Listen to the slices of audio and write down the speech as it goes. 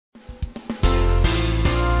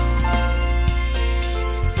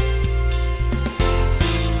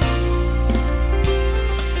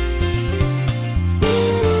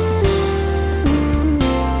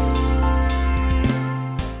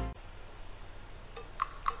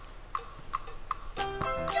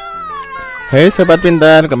Hey sobat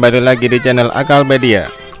pintar, kembali lagi di channel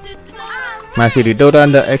Akalpedia. Masih di Dora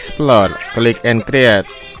the Explorer, Click and Create.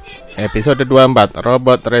 Episode 24,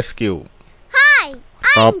 Robot Rescue. Hi,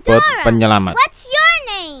 I'm Robot Dora. penyelamat. What's your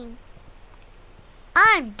name?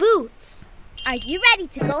 I'm Boots. Are you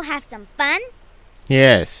ready to go have some fun?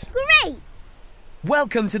 Yes. Great.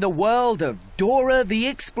 Welcome to the world of Dora the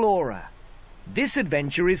Explorer. This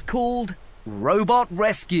adventure is called Robot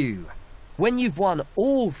Rescue. When you've won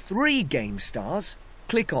all 3 game stars,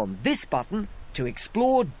 click on this button to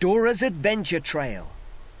explore Dora's adventure trail.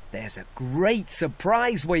 There's a great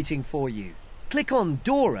surprise waiting for you. Click on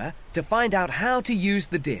Dora to find out how to use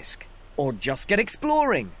the disc, or just get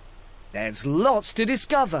exploring. There's lots to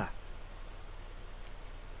discover.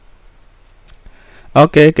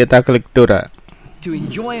 Oke, kita klik Dora. To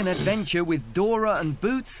enjoy an adventure with Dora and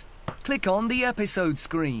Boots, click on the episode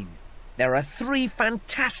screen. There are 3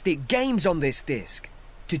 fantastic games on this disc.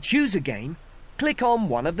 To choose a game, click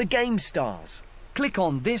on one of the game stars. Click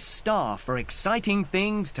on this star for exciting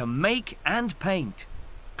things to make and paint.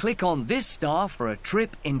 Click on this star for a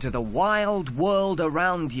trip into the wild world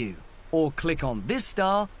around you. Or click on this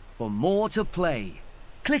star for more to play.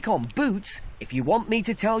 Click on Boots if you want me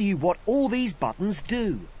to tell you what all these buttons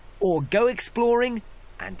do. Or go exploring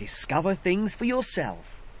and discover things for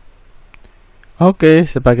yourself. Oke,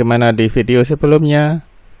 sebagaimana di video sebelumnya,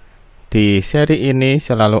 di seri ini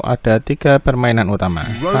selalu ada 3 permainan utama.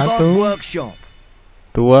 Robot 1, Workshop,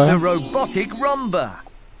 2, the robotic rumba,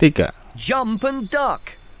 3. jump and duck.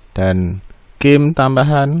 Dan game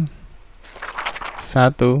tambahan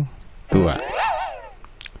 1, 2.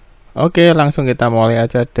 Oke, langsung kita mulai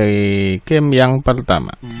aja dari game yang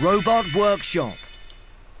pertama. Robot Workshop.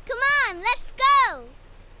 Come on, let's go.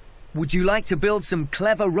 Would you like to build some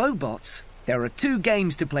clever robots? There are 2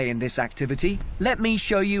 games to play in this activity. Let me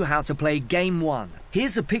show you how to play game 1.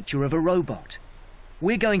 Here's a picture of a robot.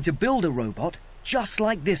 We're going to build a robot just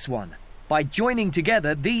like this one by joining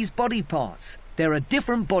together these body parts. There are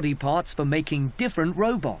different body parts for making different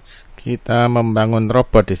robots. Kita membangun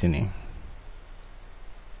robot di sini.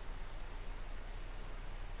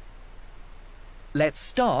 Let's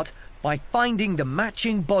start by finding the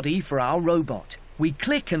matching body for our robot. We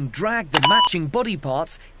click and drag the matching body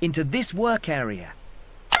parts into this work area.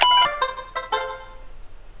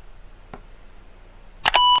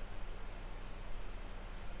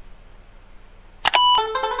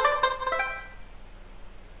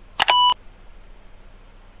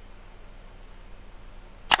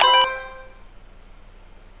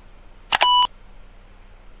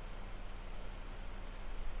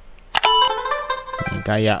 Ini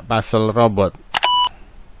kayak puzzle robot.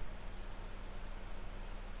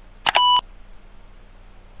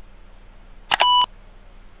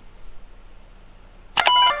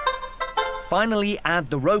 Finally,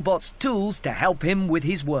 add the robot's tools to help him with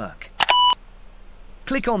his work.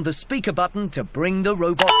 Click on the speaker button to bring the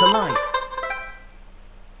robot to life.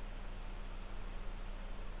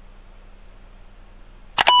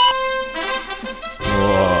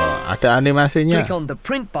 Wow, ada animasinya. Click on the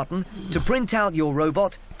print button to print out your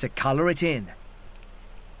robot to color it in.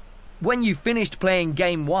 When you've finished playing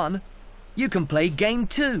game 1, you can play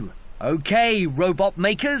game 2. Okay, robot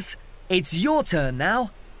makers, it's your turn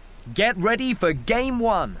now. Get ready for game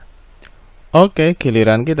 1. Oke,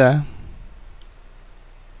 giliran kita.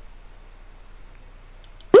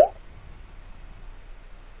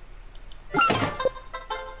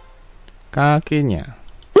 Kakinya.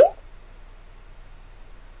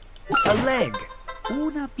 A leg.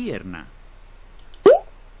 Una pierna.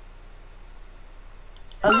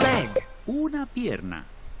 A leg. Una pierna.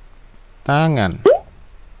 Tangan.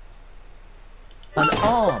 An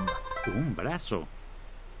arm. Un brazo.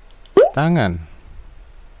 Tangan.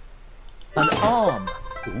 An arm.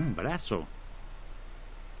 Un brazo.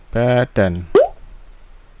 Badan.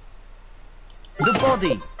 The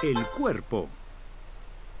body. El cuerpo.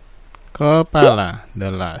 Kepala.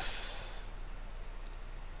 The last.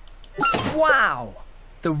 Wow!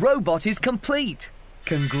 The robot is complete.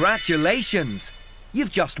 Congratulations!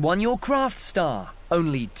 You've just won your craft star.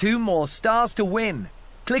 Only 2 more stars to win.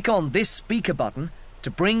 Click on this speaker button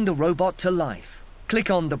to bring the robot to life. Click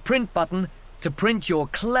on the print button to print your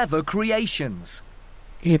clever creations.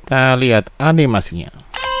 Kita lihat animasinya.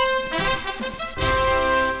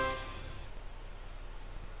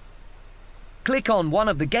 Click on one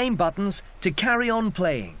of the game buttons to carry on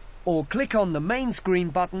playing, or click on the main screen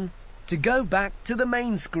button to go back to the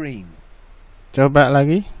main screen. Coba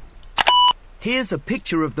lagi. Here's a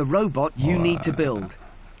picture of the robot you need to build.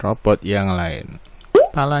 Robot yang lain.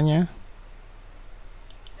 Kepalanya.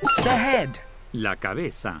 The head. La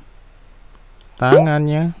cabeza.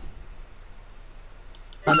 Tangannya.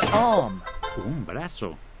 An arm. Un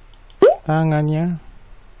brazo. Tangannya.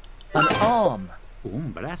 An arm.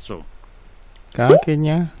 Un brazo.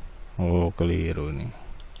 Kakinya. Oh, keliru nih.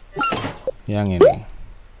 Yang ini.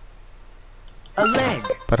 A leg.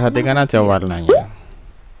 Perhatikan aja warnanya.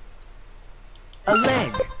 A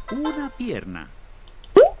leg. Una pierna.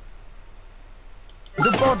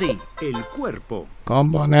 The body. El cuerpo.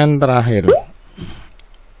 Komponen terakhir.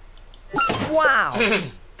 Wow!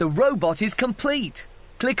 The robot is complete.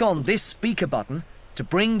 Click on this speaker button to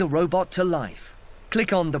bring the robot to life.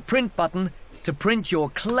 Click on the print button to print your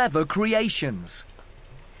clever creations.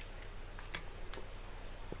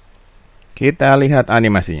 Kita lihat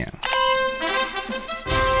animasinya.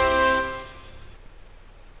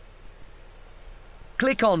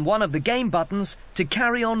 Click on one of the game buttons to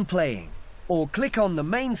carry on playing, or click on the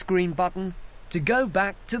main screen button to go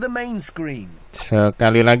back to the main screen.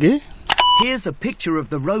 Sekali lagi. Here's a picture of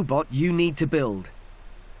the robot you need to build.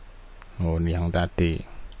 Oh, ini yang tadi.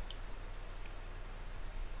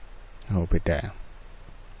 Oh, beda.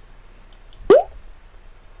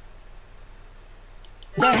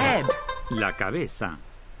 The head. La cabeza.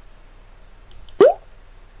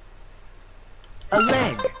 A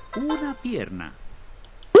leg. Una pierna.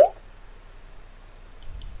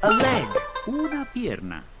 A leg. Una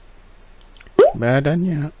pierna.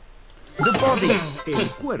 Badannya. The body. El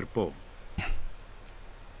cuerpo.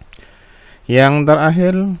 Yang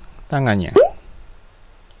terakhir, tangannya.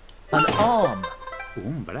 An arm.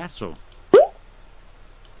 Un brazo.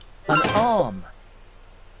 An arm.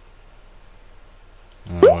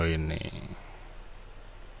 Oh, ini.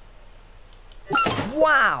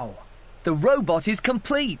 Wow! The robot is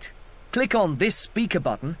complete. Click on this speaker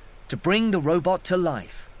button to bring the robot to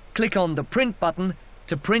life. Click on the print button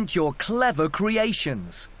to print your clever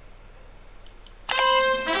creations.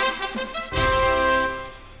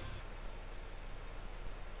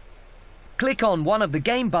 Click on one of the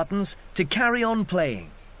game buttons to carry on playing,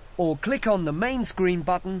 or click on the main screen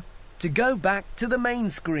button to go back to the main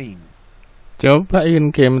screen.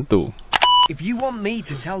 Cobain game 2. If you want me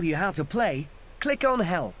to tell you how to play, click on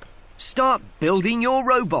Help. Start building your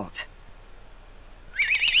robot.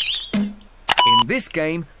 In this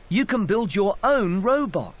game, you can build your own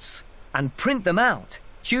robots and print them out.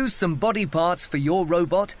 Choose some body parts for your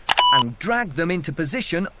robot and drag them into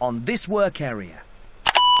position on this work area.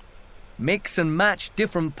 Mix and match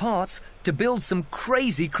different parts to build some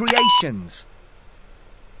crazy creations.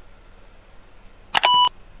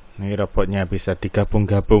 Ini robotnya bisa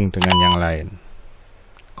digabung-gabung dengan yang lain.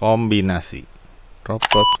 Kombinasi.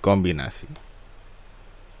 Robot kombinasi.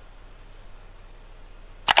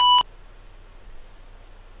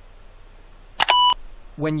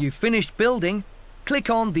 When you've finished building, click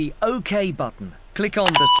on the OK button. Click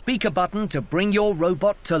on the speaker button to bring your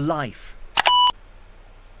robot to life.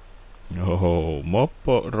 Oh,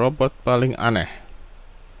 mopo robot paling aneh.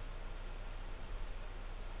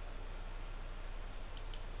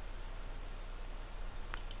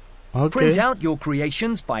 Okay. Print out your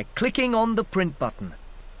creations by clicking on the print button.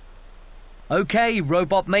 Okay,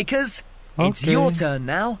 robot makers, it's Okay. your turn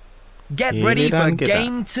now. Get ready for Giliran kita.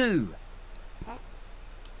 game 2.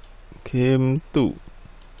 Game 2.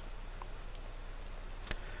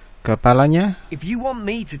 Kepalanya. If you want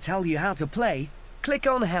me to tell you how to play, click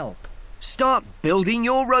on Help. Start building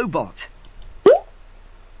your robot.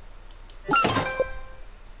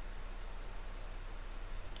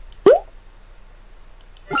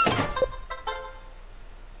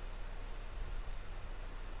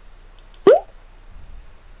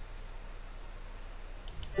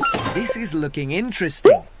 This is looking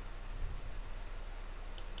interesting.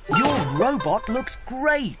 Your robot looks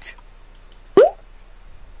great.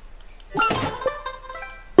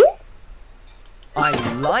 I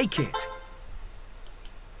like it.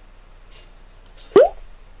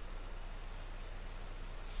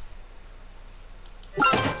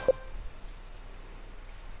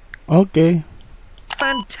 Okay.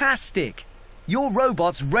 Fantastic! Your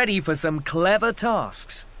robot's ready for some clever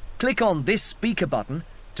tasks. Click on this speaker button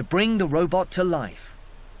to bring the robot to life.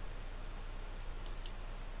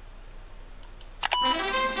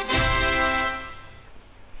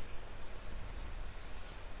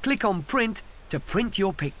 Click on Print to print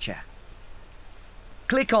your picture.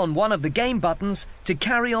 Click on one of the game buttons to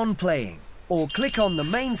carry on playing, or click on the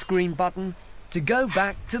main screen button to go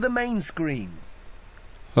back to the main screen.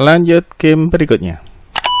 Lanjut game berikutnya.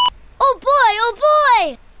 Oh boy, oh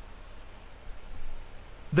boy!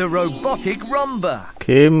 The robotic rumba.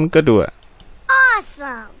 Game kedua.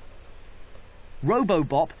 Awesome!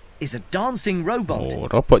 Robobop is a dancing robot, Oh,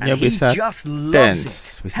 robotnya and he bisa just loves dance,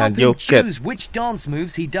 it. bisa Help him joget. choose which dance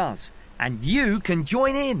moves he does, And you can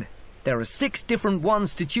join in. There are 6 different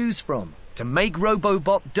ones to choose from. To make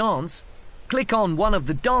Robobop dance, click on one of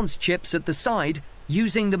the dance chips at the side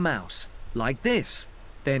using the mouse, like this.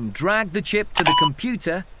 Then drag the chip to the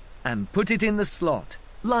computer and put it in the slot,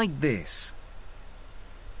 like this.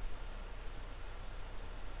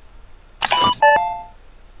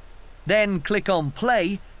 Then click on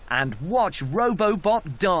play and watch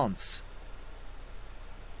Robobop dance.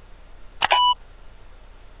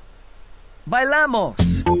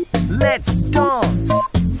 Bailamos! Let's dance!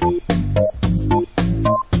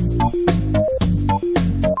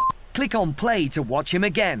 Click on play to watch him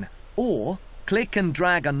again, or click and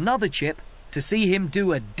drag another chip to see him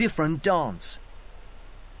do a different dance.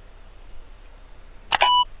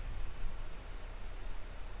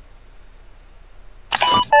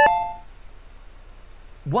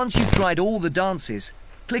 Once you've tried all the dances,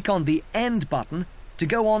 click on the End button to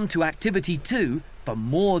go on to Activity 2 for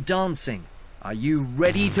more dancing. Are you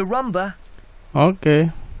ready to rumba?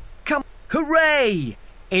 Okay. Come, hooray!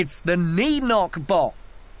 It's the knee knock bop.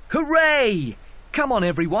 Hooray! Come on,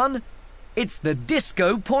 everyone. It's the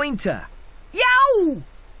disco pointer. Yow!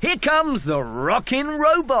 Here comes the rockin'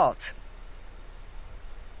 robot.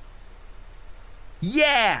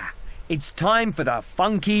 Yeah! It's time for the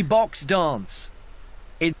funky box dance.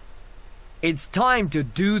 It's time to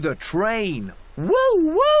do the train. Woo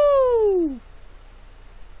woo!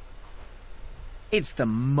 It's the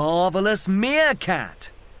marvelous meerkat.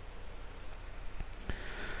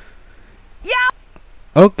 Yeah!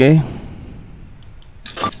 Okay.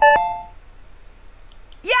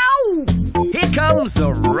 Yow! Here comes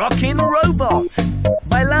the rockin' robot.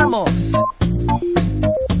 Bailamos.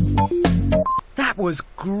 That was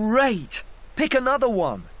great. Pick another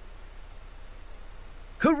one.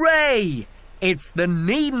 Hooray! It's the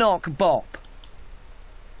knee knock bop.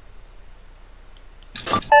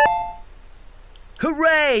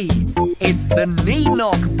 Hooray! It's the knee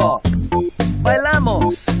knock bop.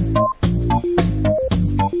 Bailamos.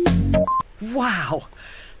 Wow,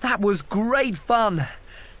 that was great fun.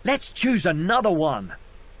 Let's choose another one.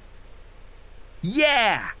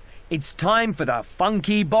 Yeah, it's time for the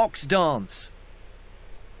funky box dance.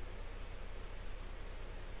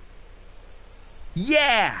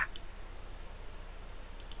 Yeah!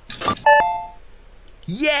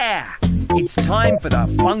 Yeah! It's time for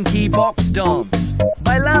the funky box dance.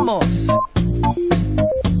 Bailamos!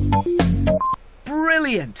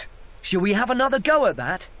 Brilliant! Shall we have another go at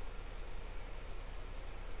that?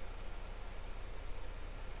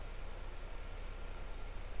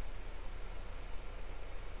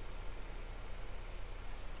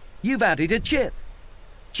 You've added a chip.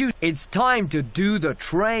 Choose. It's time to do the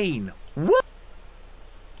train. Woo!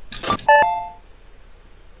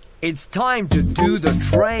 It's time to do the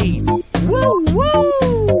train. Woo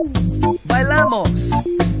woo! Bailamos.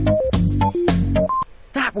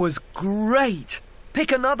 That was great.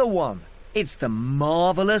 Pick another one. It's the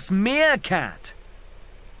marvelous meerkat.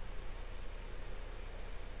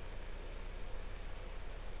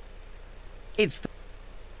 It's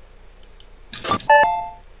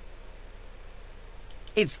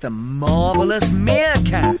the marvelous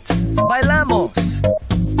meerkat. Bailamos.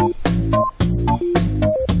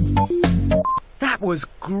 That was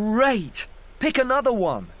great. Pick another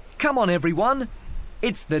one. Come on, everyone.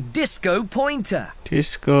 It's the disco pointer.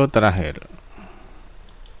 Disco terakhir.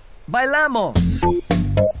 Bailamos.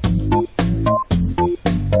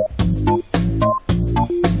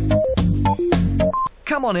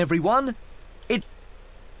 Come on, everyone.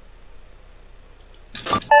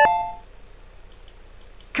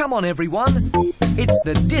 Come on, everyone. It's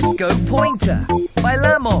the disco pointer.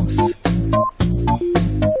 Bailamos.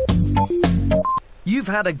 You've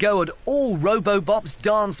had a go at all Robobop's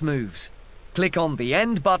dance moves. Click on the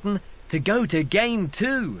End button to go to Game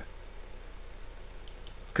 2.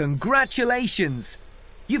 Congratulations!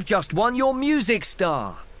 You've just won your music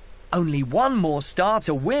star. Only one more star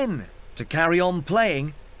to win. To carry on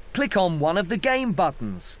playing, click on one of the game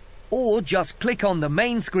buttons, or just click on the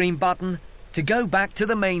main screen button to go back to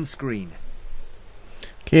the main screen.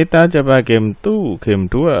 Kita coba game 2, game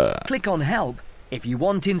 2. Click on Help if you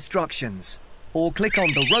want instructions, or click on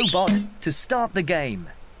the robot to start the game.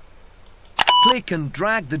 Click and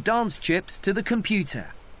drag the dance chips to the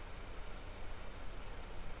computer.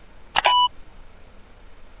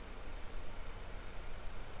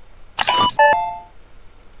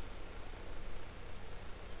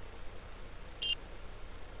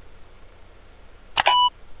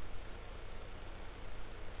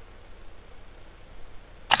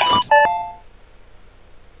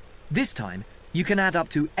 This time, you can add up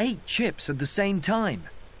to 8 chips at the same time.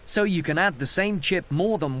 so you can add the same chip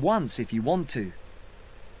more than once if you want to.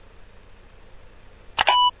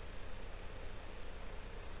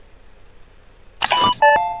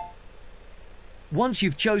 Once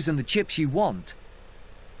you've chosen the chips you want,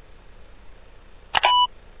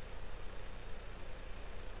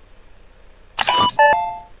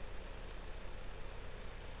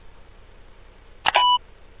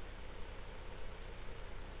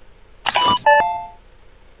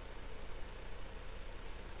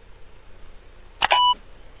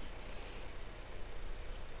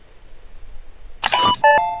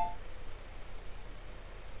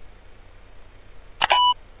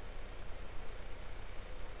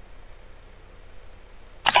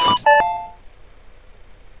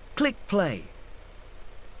 click play.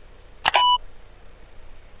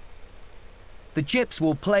 The chips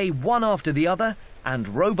will play one after the other, and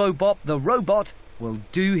Robobop the robot will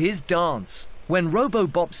do his dance. When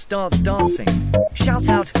Robobop starts dancing, shout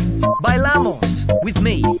out "Bailamos" with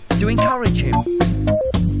me to encourage him.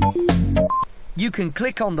 You can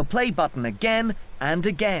click on the play button again and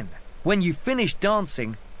again. When you finish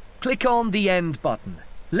dancing, click on the end button.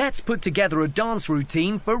 Let's put together a dance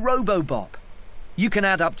routine for Robobop. You can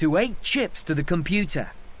add up to 8 chips to the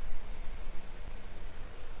computer.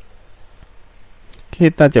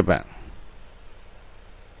 Kita coba.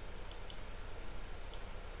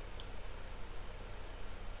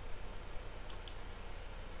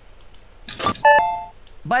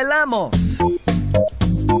 Bailamos!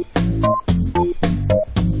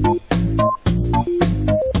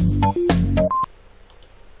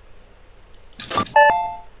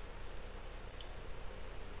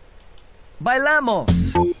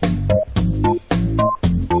 Bailamos!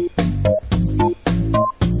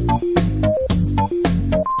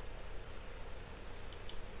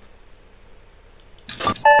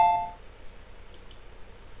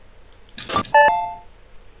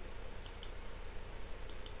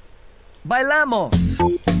 Bailamos!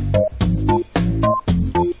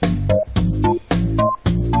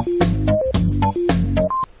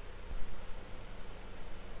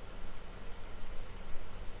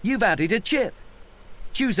 You've added a chip.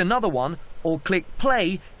 Choose another one or click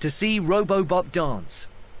play to see Robobop dance.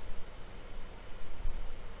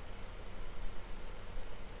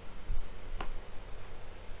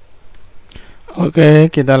 Oke,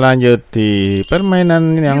 kita lanjut di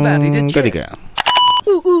permainan yang ketiga.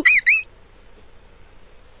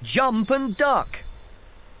 Jump and duck.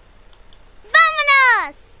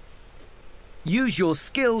 Vámonos! Use your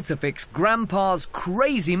skill to fix Grandpa's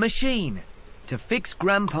crazy machine. To fix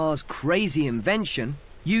Grandpa's crazy invention,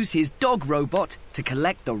 use his dog robot to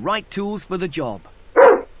collect the right tools for the job.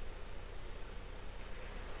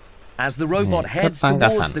 As the robot heads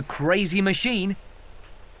towards the crazy machine,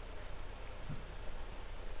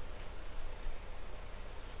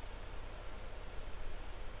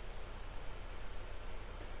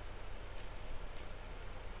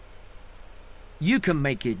 you can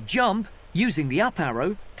make it jump using the up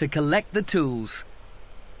arrow to collect the tools.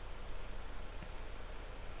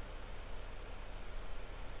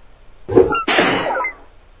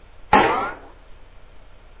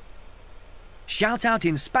 Shout out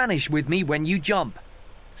in Spanish with me when you jump.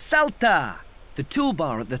 Salta! The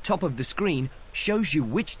toolbar at the top of the screen shows you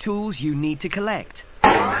which tools you need to collect.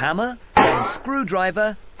 1 hammer, 1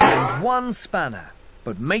 screwdriver, and 1 spanner.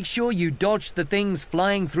 But make sure you dodge the things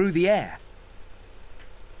flying through the air.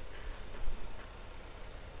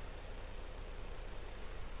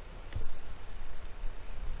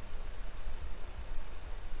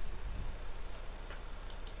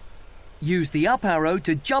 Use the up arrow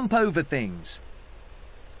to jump over things.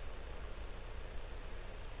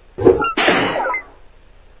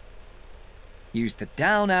 Use the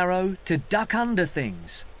down arrow to duck under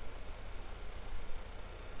things.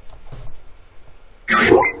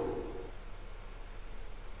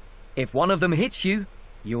 If one of them hits you,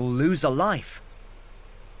 you'll lose a life.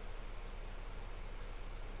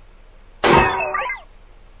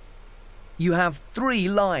 You have 3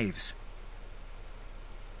 lives.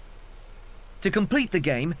 To complete the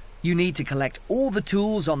game, you need to collect all the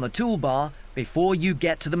tools on the toolbar before you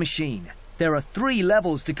get to the machine. There are 3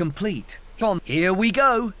 levels to complete. Here we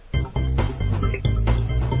go!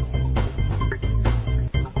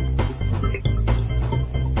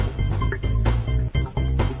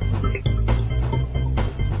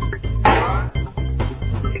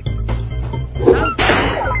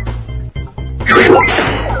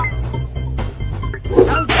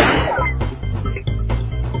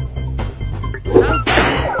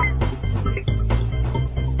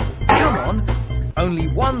 Come on, only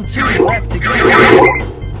 1 tool left to go.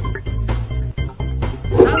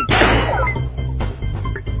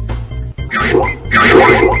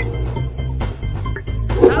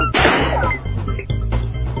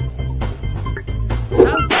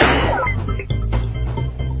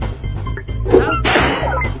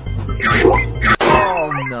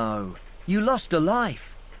 You lost a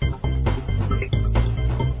life.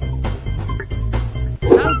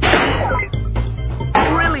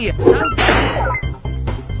 Brilliant!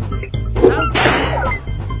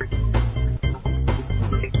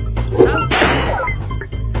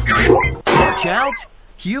 Watch out!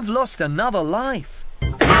 You've lost another life.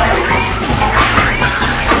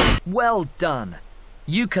 Well done.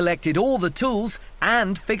 You collected all the tools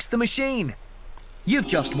and fixed the machine. You've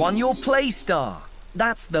just won your Play Star.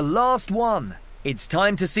 That's the last one. It's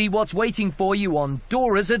time to see what's waiting for you on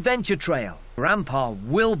Dora's Adventure Trail. Grandpa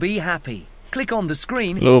will be happy. Click on the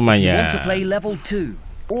screen if you want to play level 2.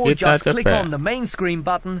 Or just click on the main screen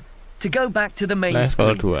button to go back to the main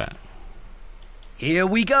screen. Level 2. Here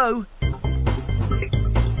we go.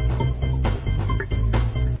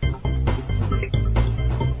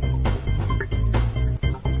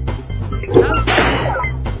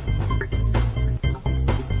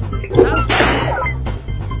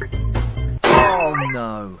 Oh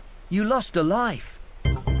no, you lost a life.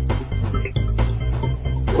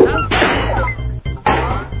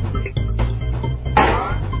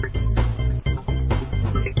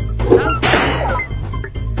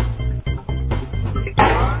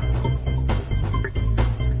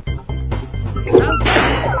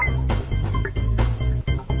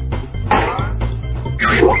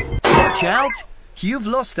 Watch out! You've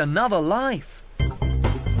lost another life.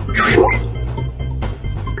 Brilliant!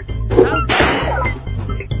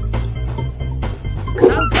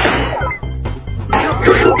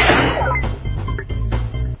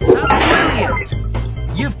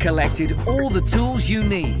 You've collected all the tools you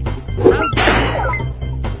need.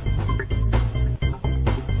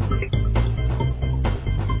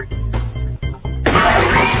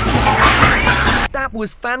 That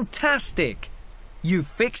was fantastic! You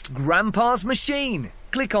fixed Grandpa's machine.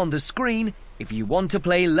 Click on the screen if you want to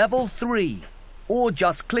play level 3. Or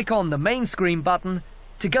just click on the main screen button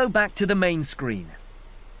to go back to the main screen.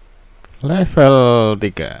 Level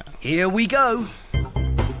 3. Here we go.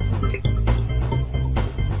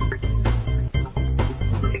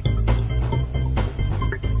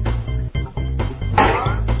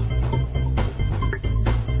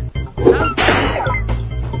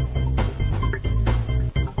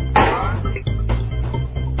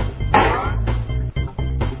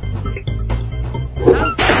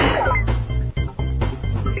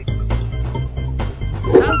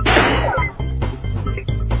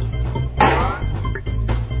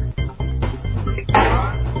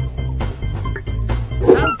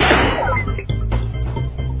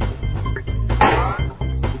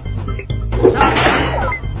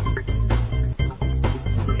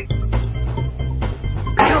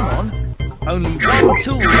 Only one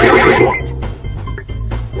tool left to get.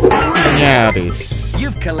 Nyaris.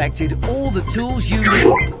 You've collected all the tools you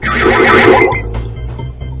need.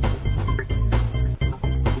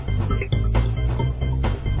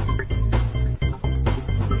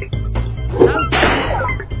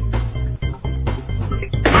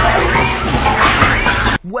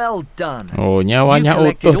 Well done. Oh, nyawanya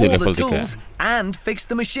utuh di all level the 3. tools and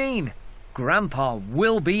fixed the machine. Grandpa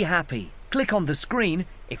will be happy. Click on the screen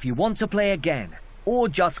if you want to play again, or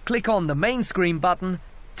just click on the main screen button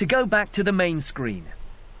to go back to the main screen.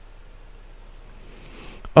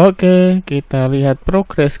 Oke, kita lihat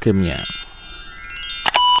progres gamenya.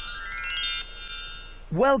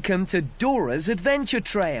 Welcome to Dora's Adventure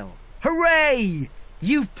Trail. Hooray!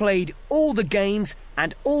 You've played all the games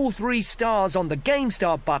and all 3 stars on the Game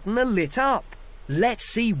Star button are lit up. Let's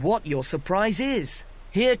see what your surprise is.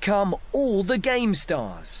 Here come all the Game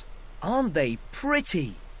Stars. Aren't they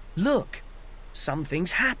pretty? Look,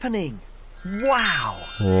 something's happening. Wow!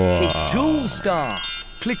 It's Tool Star.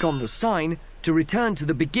 Click on the sign to return to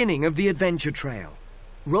the beginning of the adventure trail.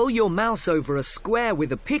 Roll your mouse over a square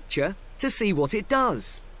with a picture to see what it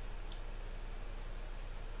does.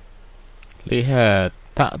 Lihat,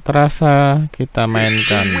 tak terasa kita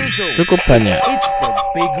mainkan cukup banyak. It's the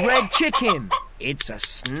big red chicken. It's a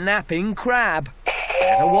snapping crab.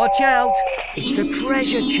 Better watch out. It's a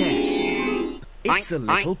treasure chest. It's a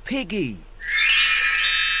little piggy.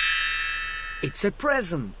 It's a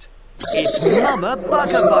present. It's Mama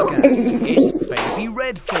Bugger Bugger. It's baby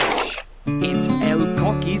redfish. It's El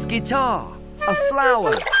Cocky's guitar. A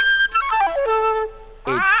flower.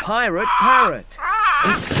 It's Pirate Parrot.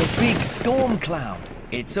 It's the big storm cloud.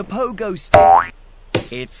 It's a pogo stick.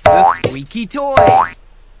 It's the squeaky toy.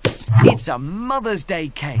 It's a Mother's Day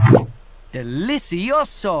cake.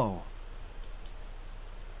 Delicioso.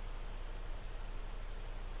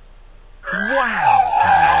 Wow!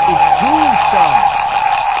 It's Tool Star.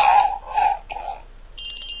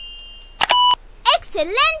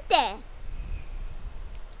 Excelente!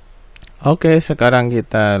 Oke, sekarang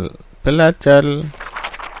kita belajar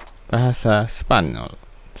bahasa Spanyol.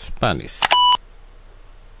 Spanish.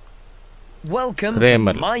 Welcome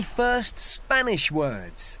Grammar. to my first Spanish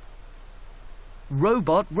words.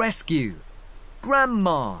 Robot rescue.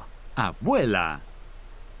 Grandma. Abuela.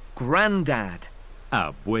 Granddad.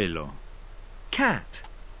 Abuelo. Cat.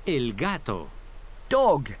 El gato.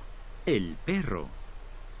 Dog. El perro.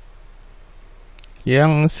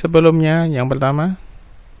 Yang sebelumnya, yang pertama.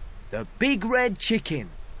 The big red chicken.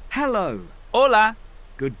 Hello. Hola.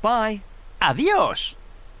 Goodbye. Adiós.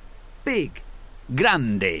 Big.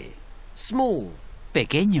 Grande. Small.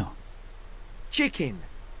 Pequeño. Chicken.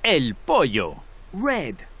 El pollo.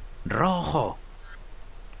 Red. Rojo.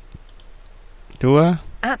 Dua.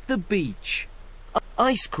 At the beach.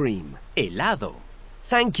 Ice cream. Helado.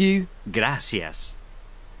 Thank you. Gracias.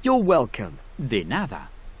 You're welcome. De nada.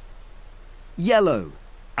 Yellow.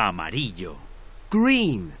 Amarillo.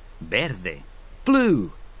 Green. Verde.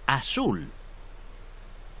 Blue. Azul.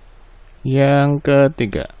 Yang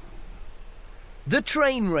ketiga. The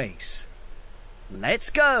train race.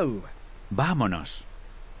 Let's go. Vámonos.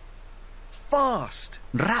 Fast.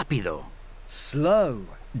 Rápido. Slow.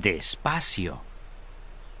 Despacio.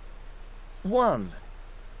 1,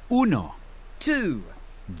 1, 2,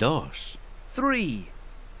 2, 3.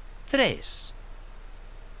 3.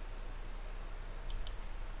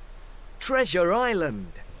 Treasure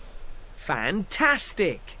Island.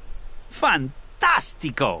 Fantastic.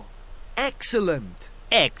 Fantástico. Excellent.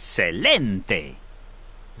 Excelente.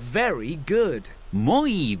 Very good.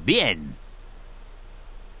 Muy bien.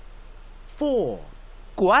 4,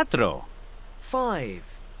 4, 5,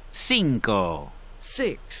 5,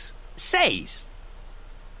 6. 6.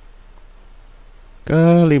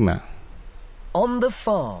 Kelima. On the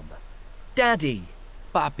farm. Daddy.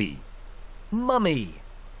 Papi. Mummy.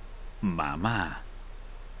 Mamá.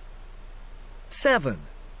 7,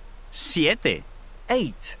 7,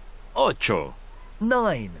 8, 8,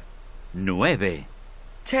 9, 9,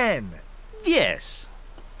 10. 10.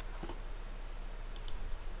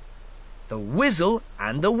 The whistle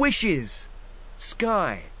and the wishes.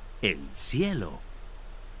 Sky. El cielo.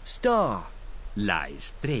 Star. La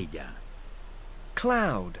estrella.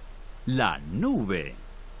 Cloud. La nube.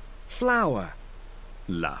 Flower.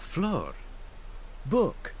 La flor.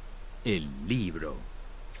 Book. El libro.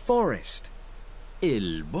 Forest.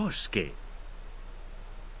 El bosque.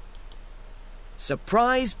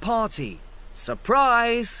 Surprise party.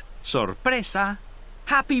 Surprise. Sorpresa.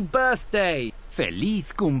 Happy birthday.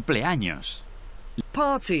 Feliz cumpleaños.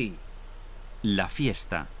 Party. La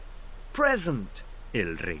fiesta. Present.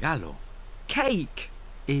 El regalo. Cake.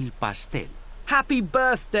 El pastel. Happy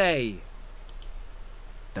birthday.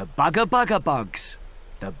 The bugger bugs.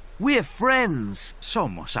 We're friends.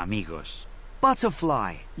 Somos amigos.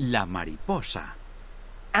 Butterfly. La mariposa.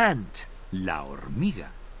 Ant. La hormiga.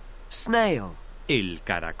 Snail. El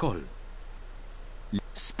caracol.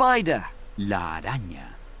 Spider. La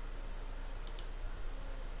araña.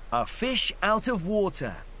 A fish out of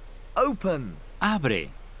water. Open.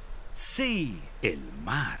 Abre. Sea. El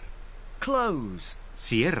mar. Close.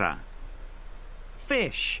 Cierra.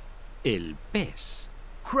 Fish. El pez.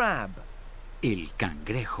 Crab. El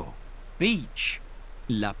cangrejo. Beach.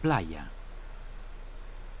 La playa.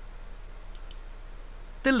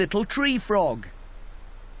 The little tree frog.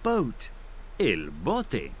 Boat. El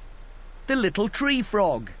bote. The little tree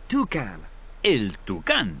frog. Toucan. El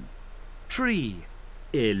tucán. Tree.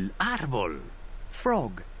 El árbol.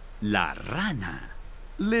 Frog. La rana.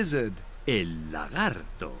 Lizard. El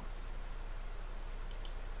lagarto.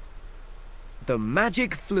 The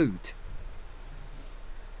magic flute.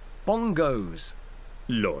 Bongos.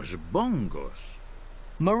 Los bongos.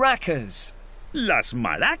 Maracas. Las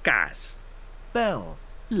maracas. Bell.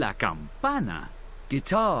 La campana.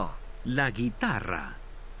 Guitar. La guitarra.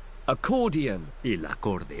 Accordion. El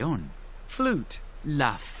acordeón. Flute.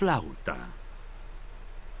 La flauta.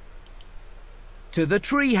 To the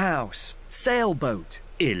treehouse. Sailboat.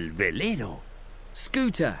 El velero.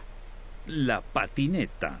 Scooter. La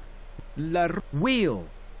patineta. Wheel.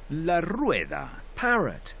 La rueda.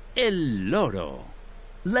 Parrot. El loro.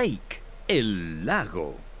 Lake. El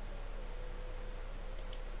lago.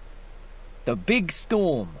 The big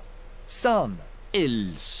storm. Sun.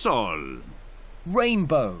 El sol.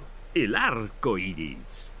 Rainbow. El arco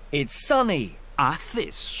iris. It's sunny.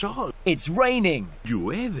 Hace sol. It's raining.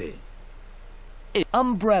 Llueve.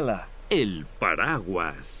 Umbrella. El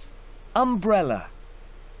paraguas. Umbrella.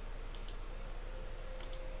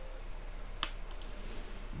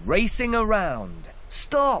 Racing around.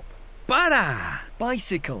 Stop. ¡Para!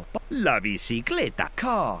 Bicycle. La bicicleta.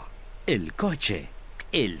 Car. El coche.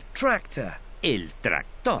 El tractor. El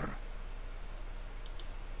tractor.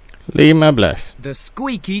 15. The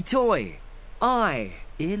squeaky toy. Eye.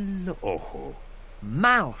 El ojo.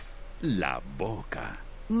 Mouth. La boca.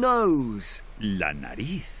 Nose. La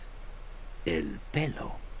nariz. El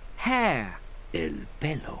pelo. Hair. El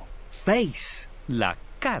pelo. Face. La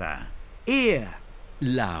cara. Ear.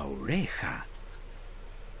 La oreja.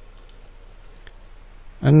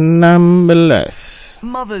 16.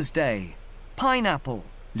 Mother's Day. Pineapple.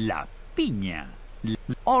 La piña.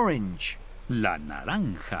 Orange. La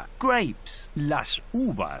naranja. Grapes. Las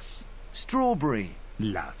uvas. Strawberry.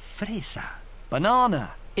 La fresa.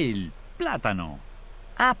 Banana. El plátano.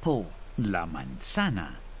 Apple. La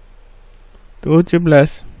manzana.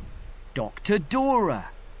 17. Dr.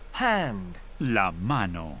 Dora. Hand. La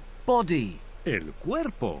mano. Body. El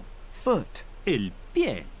cuerpo. Foot. El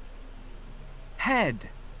pie. Head.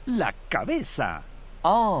 La cabeza.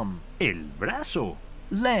 Arm. El brazo.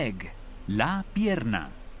 Leg. La pierna.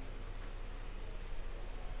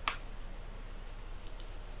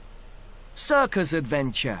 Circus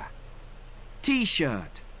adventure.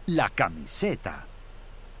 T-shirt. La camiseta.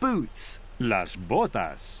 Boots. Las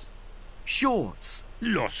botas. Shorts.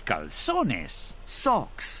 Los calzones.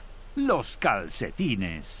 Socks. Los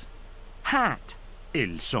calcetines. Hat.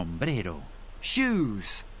 El sombrero.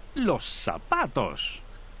 Shoes. Los zapatos.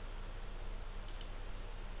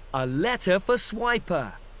 A letter for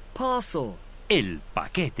swiper. Parcel. El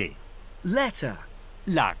paquete. Letter.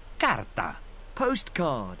 La carta.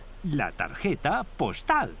 Postcard. La tarjeta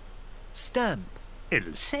postal. Stamp.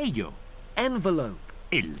 El sello. Envelope.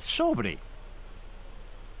 El sobre.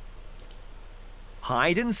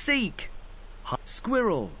 Hide and seek.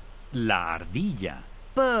 Squirrel. La ardilla.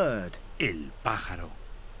 Bird. El pájaro.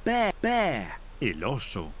 Bear. El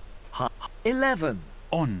oso. 11.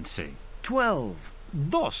 11. 12.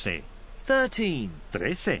 12. 13.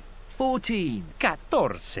 13. 14.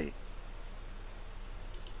 14.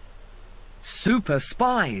 Super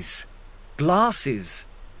spies. Glasses.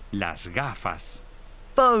 Las gafas.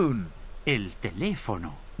 Phone. El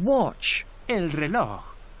teléfono. Watch. El reloj.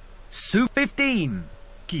 15.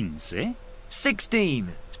 15.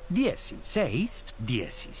 16. 16.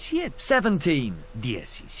 17. 17.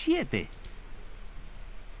 17.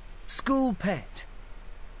 School pet.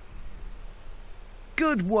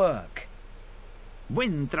 Good work.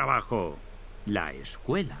 Buen trabajo. La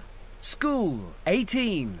escuela. School.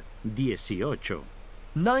 18. 18.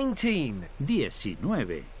 19.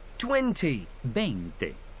 19. 20.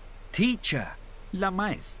 20. Teacher. La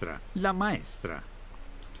maestra. La maestra.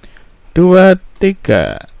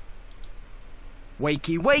 23.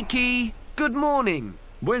 Wakey, wakey. Good morning.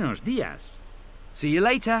 Buenos días. See you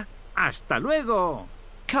later. Hasta luego.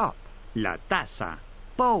 Cup. La taza.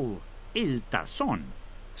 Bowl. El tazón.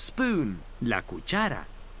 Spoon. La cuchara.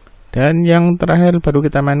 Dan yang terakhir baru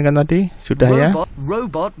kita mainkan tadi, sudah ya?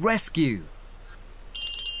 Robot Rescue.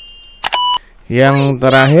 Yang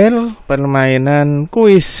terakhir permainan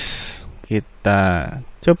kuis. Kita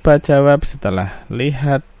coba jawab setelah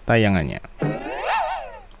lihat tayangannya.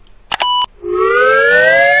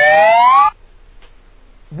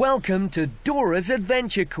 Welcome to Dora's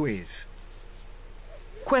Adventure Quiz.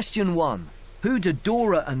 Question 1. Who do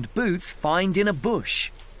Dora and Boots find in a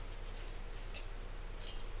bush?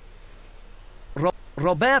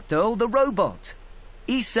 Roberto the robot,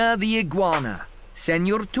 Isa the iguana,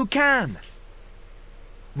 Senor Toucan.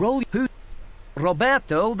 Who?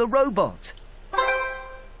 Roberto the robot.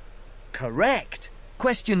 Correct.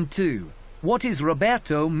 Question 2. What is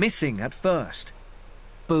Roberto missing at first?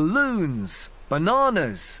 Balloons,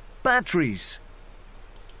 bananas, batteries.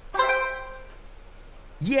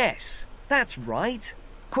 Yes, that's right.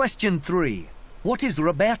 Question 3. What is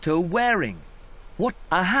Roberto wearing? What?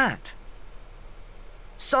 A hat.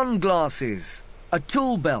 Sunglasses. A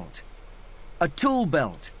tool belt. A tool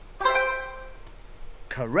belt.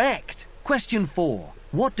 Correct. Question 4.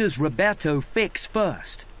 What does Roberto fix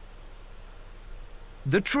first?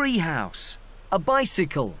 The tree house. A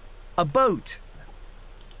bicycle. A boat.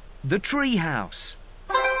 The tree house.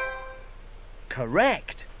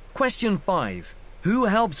 Correct. Question 5. Who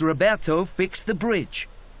helps Roberto fix the bridge?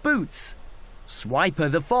 Boots.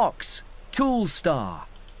 Swiper the fox. Tool star.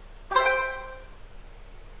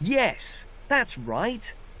 Yes, that's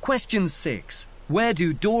right. Question 6. Where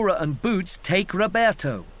do Dora and Boots take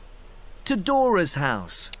Roberto? To Dora's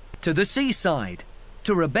house. To the seaside.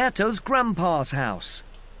 To Roberto's grandpa's house.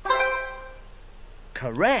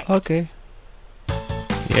 Correct. Okay.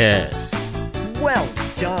 Yes. Well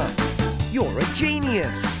done. You're a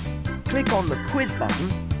genius. Click on the quiz button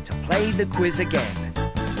to play the quiz again.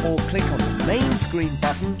 Or click on the main screen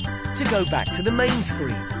button to to go back to the main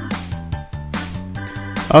screen.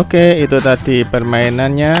 Oke, itu tadi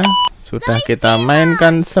permainannya. Sudah kita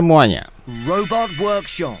mainkan semuanya. Robot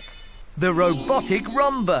Workshop. The robotic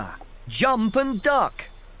rumba. Jump and duck.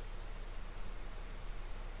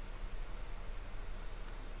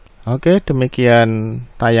 Oke, demikian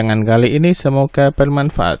tayangan kali ini. Semoga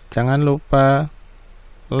bermanfaat. Jangan lupa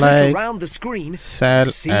like, Click around the screen. share,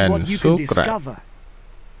 See and what you can subscribe. discover.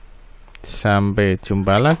 Sampai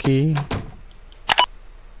jumpa lagi.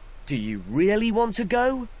 Do you really want to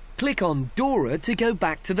go? Click on Dora to go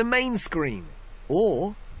back to the main screen.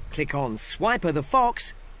 Or click on Swiper the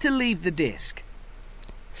Fox to leave the disc.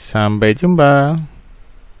 Sampai jumpa.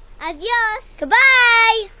 Adios.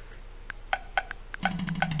 Goodbye.